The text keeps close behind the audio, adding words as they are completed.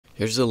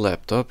Here's a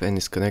laptop and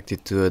it's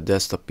connected to a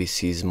desktop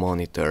PC's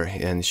monitor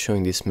and it's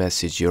showing this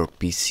message: your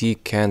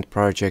PC can't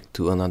project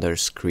to another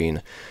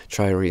screen.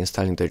 Try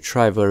reinstalling the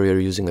driver,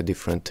 we're using a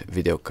different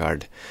video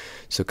card.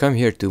 So come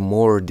here to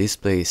more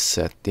display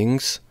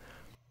settings.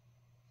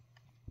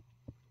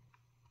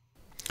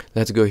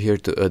 Let's go here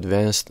to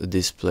advanced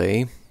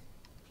display.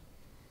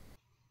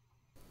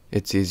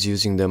 It is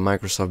using the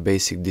Microsoft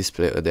Basic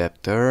Display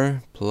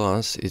Adapter,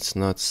 plus it's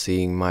not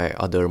seeing my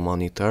other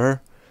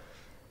monitor.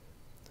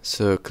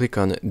 So click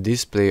on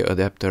Display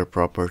Adapter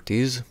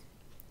Properties,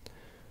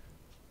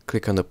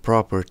 click on the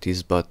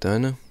Properties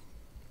button,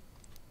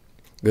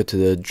 go to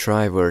the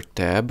Driver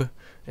tab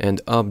and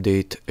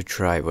Update a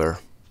driver.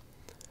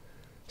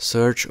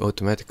 Search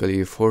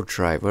automatically for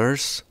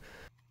drivers.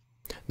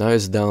 Now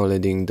it's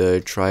downloading the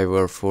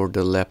driver for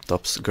the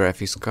laptop's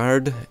graphics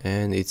card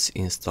and it's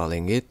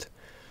installing it.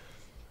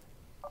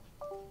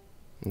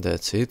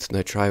 That's it,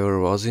 the driver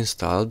was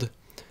installed.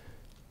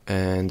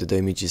 And the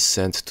image is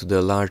sent to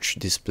the large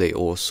display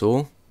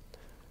also.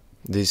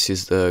 This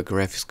is the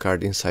graphics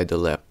card inside the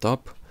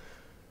laptop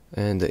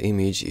and the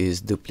image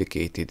is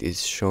duplicated.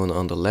 It's shown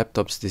on the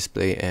laptop's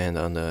display and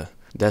on the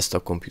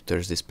desktop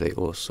computer's display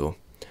also.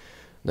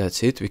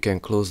 That's it, we can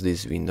close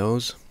these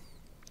windows.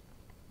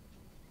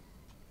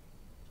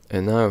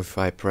 And now if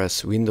I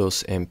press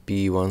Windows and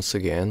P once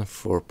again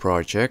for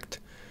project,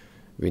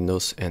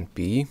 Windows and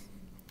P,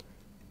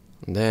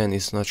 then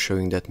it's not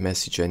showing that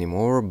message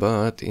anymore,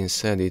 but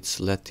instead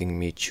it's letting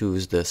me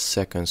choose the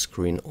second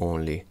screen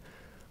only.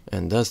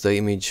 And thus the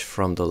image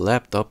from the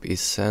laptop is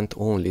sent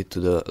only to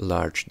the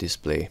large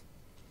display.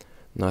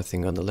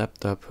 Nothing on the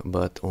laptop,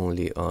 but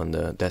only on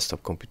the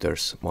desktop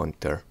computer's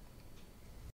monitor.